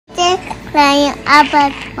up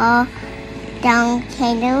at all. Don't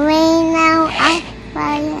take the rain now. I'll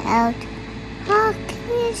fly out.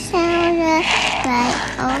 Walking sound right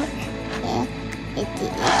out. Yeah, it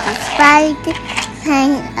is a spider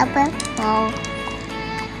hanging up at all.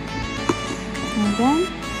 And then?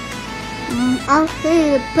 I'll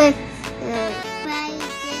see the picture.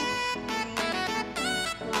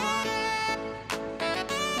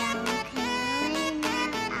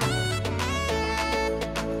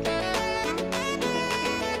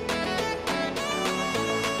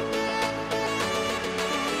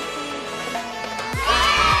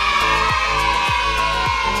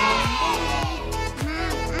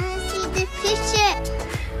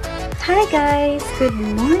 Hi guys! Good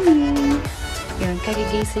morning! Yun,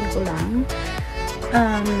 kagigising ko lang.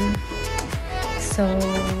 So,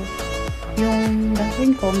 yung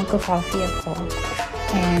gagawin ko, magka-coffee ako.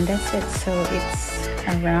 And that's it. So, it's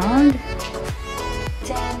around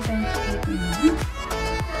 10:28 now.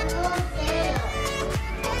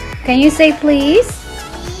 Can you say please?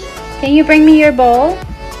 Can you bring me your bowl?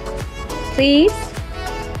 Please?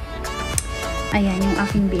 Ayan, yung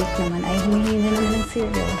aking biik naman ay humihingi na naman ng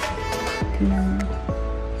cereal.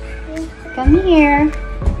 Come here.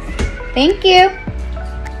 Thank you.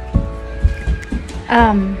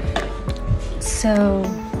 So,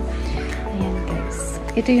 ayan guys.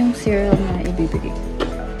 Ito yung cereal na ibibigay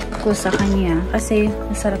ko sa kanya kasi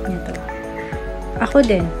masarap niya to. Ako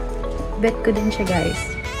din. Bet ko din siya guys.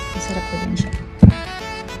 Masarap ko din siya.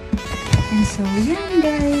 And so, yan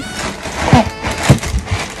guys.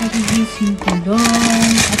 Nagigising ko doon.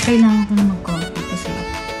 At kailangan ko na mag-coffee kasi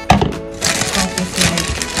coffee is like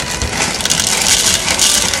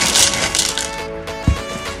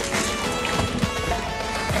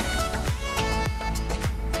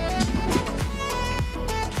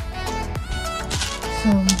so,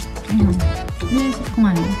 ayun. Naisip ko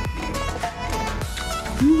nga ano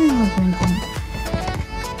yung gagawin ko?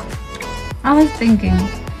 I was thinking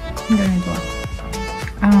ganito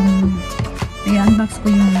i-unbox ko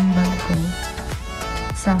yung bag ko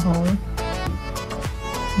sa haul.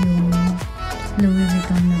 Yung Louis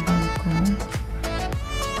Vuitton na bag ko.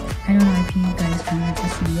 I don't know if you guys wanted to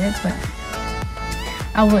see it, but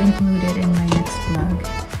I will include it in my next vlog.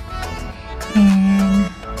 And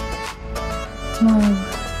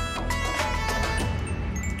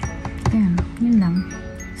yeah, yun lang.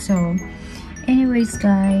 So, anyways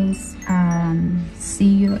guys, see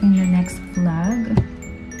you in the next vlog.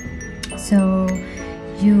 So,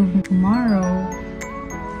 yung tomorrow,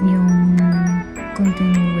 yung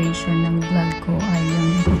continuation ng vlog ko ay yung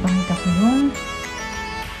ipapakita ko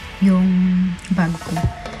yung bag ko.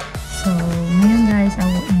 So, ngayon guys, I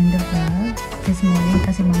will end the vlog this morning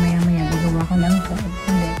kasi mamaya-maya gagawa ko ng vlog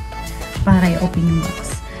ulit para i-open yung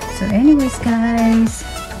box. So, anyways guys,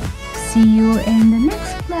 see you in the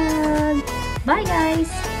next vlog. Bye guys!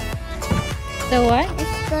 So what?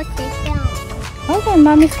 Let's go sit down. Hold on,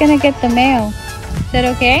 Mommy's gonna get the mail. Is that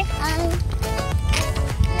okay?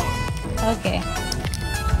 Okay.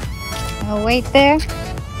 I'll wait there.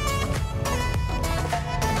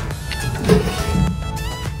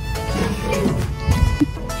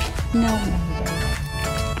 No.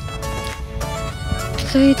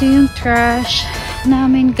 So, ito yung trash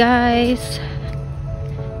namin, guys.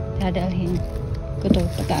 Dadalhin ko to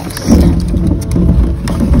pataas.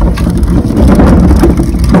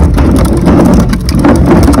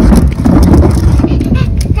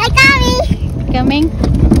 Coming?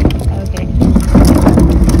 Okay.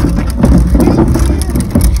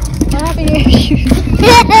 What happened to your shoes?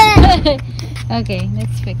 Okay,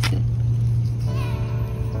 let's fix it.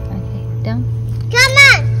 Okay, down. Come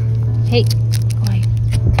on! Hey, quiet.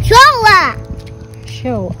 Show up!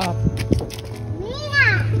 Show up.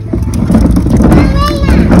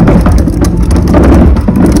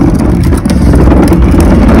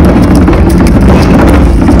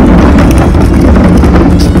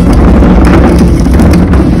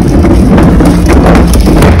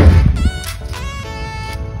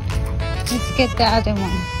 Get the other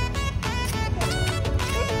one.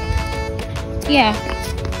 Yeah.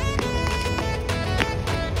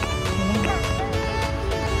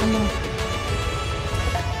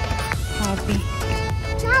 Happy.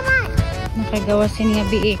 Nakagawa si niya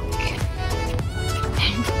biik.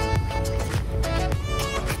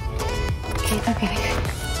 Okay, okay.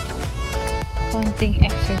 Konting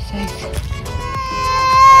exercise.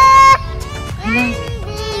 Hala.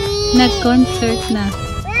 Nag-concert na.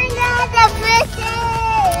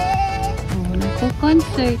 Oh,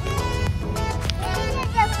 nagko-concert.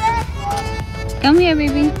 Come here,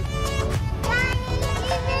 baby.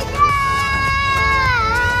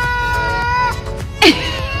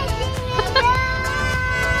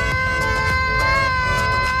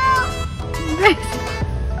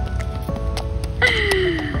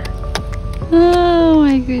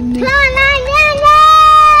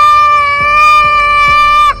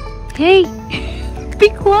 Hey, be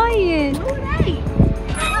quiet. Hey,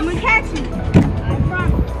 I'm gonna catch you. I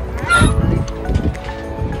promise.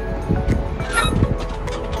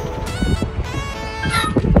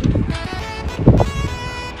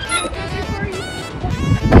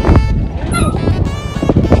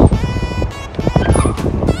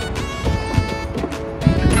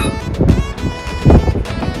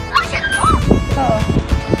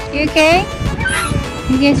 You okay?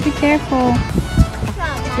 You guys be careful.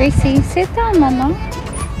 Gracie, sit down, Mama.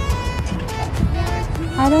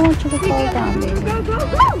 I don't want you to fall down, baby. Go, go,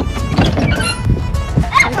 go!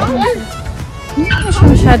 Hindi na siya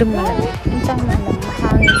masyadong malamig. Minsan na lang,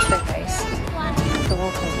 mahangin siya, guys. So,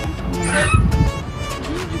 okay lang.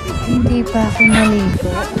 Hindi pa ako naligo.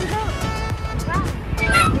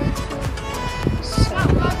 So,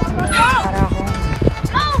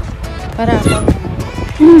 para akong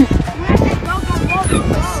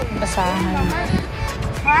basahan.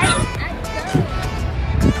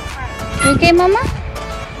 You okay, Mama?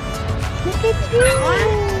 Look at you.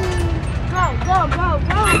 Go, go, go,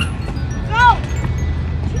 go! Go!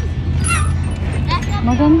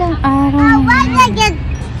 Magandang araw ngayon.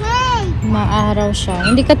 Maaraw siya.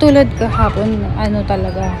 Hindi katulad kahapon, ano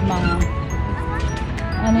talaga,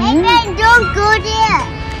 ano yun? Don't go there!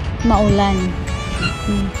 Maulan.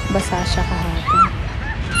 Basa siya kahapon.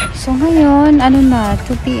 So ngayon, ano na,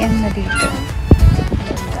 2 PM na dito.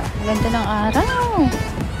 Ganda ng araw.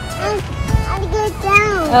 I'll get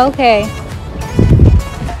down. Okay.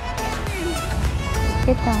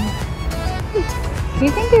 Get down.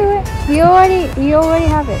 You can do it. You already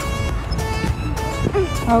have it.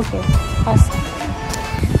 Okay. Awesome.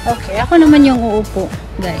 Okay, ako naman yung uupo,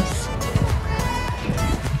 guys.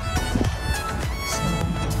 So,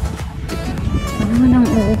 ako naman ang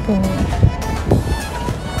uupo.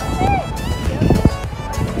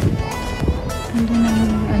 Ando na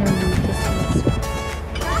yung ano dito sa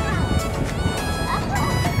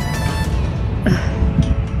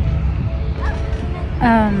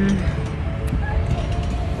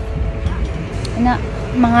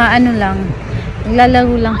mga ano lang,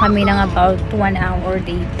 lalaro lang kami ng about 1 hour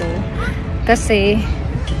dito kasi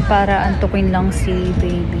para antukin lang si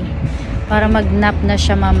baby, para mag-nap na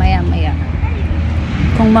siya mamaya-maya.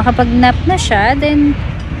 Kung makapag-nap na siya, then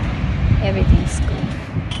everything's good.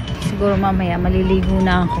 Siguro mamaya maliligo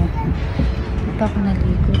na ako. Hindi pa ako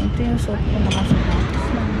naligo. Ito yung suot ko, nakasapatos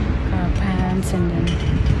ng pants and then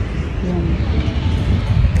yung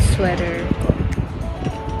sweater ko.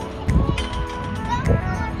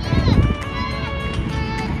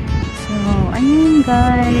 So, ayun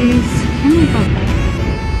guys. Ano pa ba?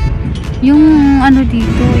 Yung ano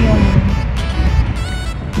dito, yung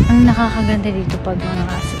ang nakakaganda dito pag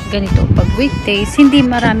mga ganito, pag weekdays, hindi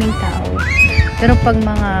maraming tao. Pero pag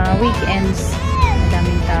mga weekends,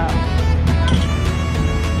 madaming tao.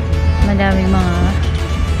 Madaming mga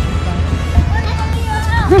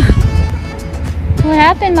What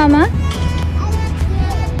happened, Mama?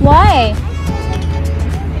 Why?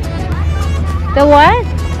 The what?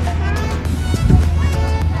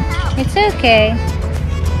 It's okay.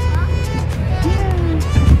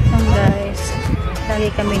 Guys, lagi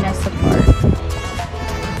kami nasa park.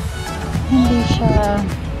 Hindi siya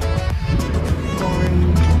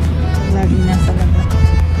boring. Lagi nasa labas.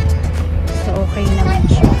 So, okay naman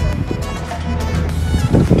siya.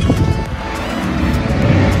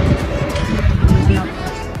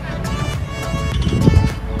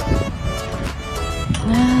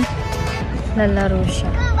 Lalaro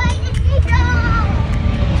siya.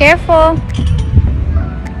 Careful!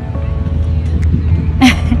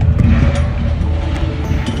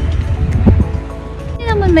 Hindi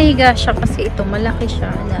naman mahiga siya kasi ito malaki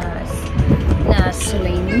siya na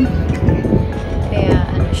swing. Kaya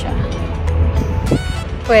ano siya.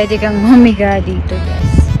 Pwede kang humiga dito,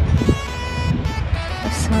 guys.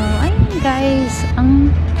 So, ayun guys,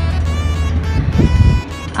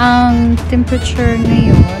 ang temperature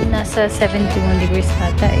ngayon nasa 71 degrees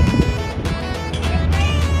ata eh.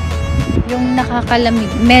 Yung nakakalamig,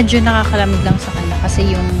 medyo nakakalamig lang sa kanya kasi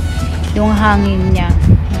yung hangin niya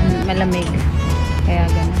malamig. Kaya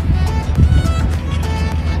ganun.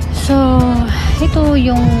 So, ito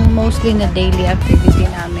yung mostly na daily activity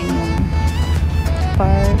namin yung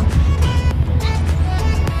park.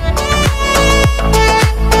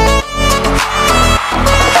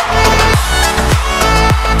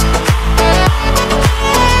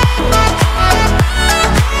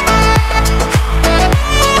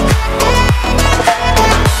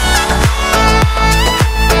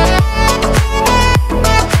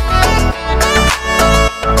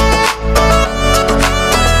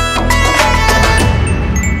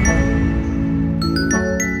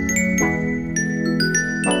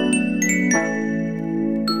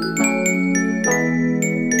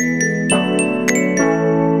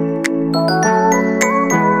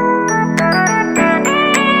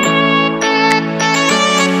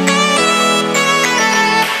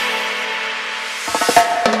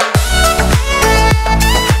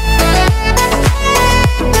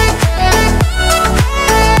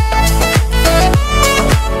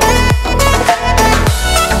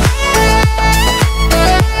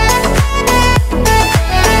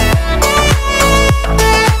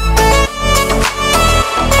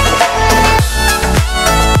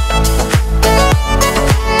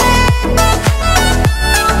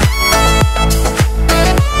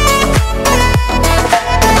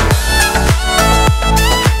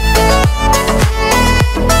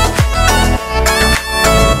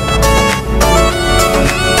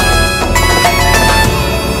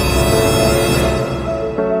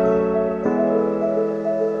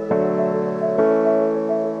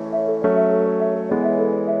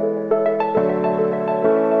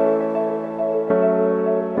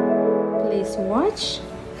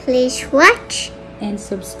 watch and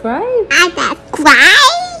subscribe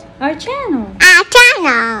subscribe our channel. our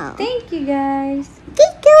channel. Thank you guys.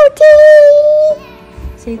 Thank you,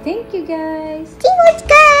 Say thank you guys.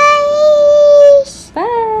 guys.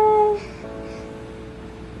 Bye.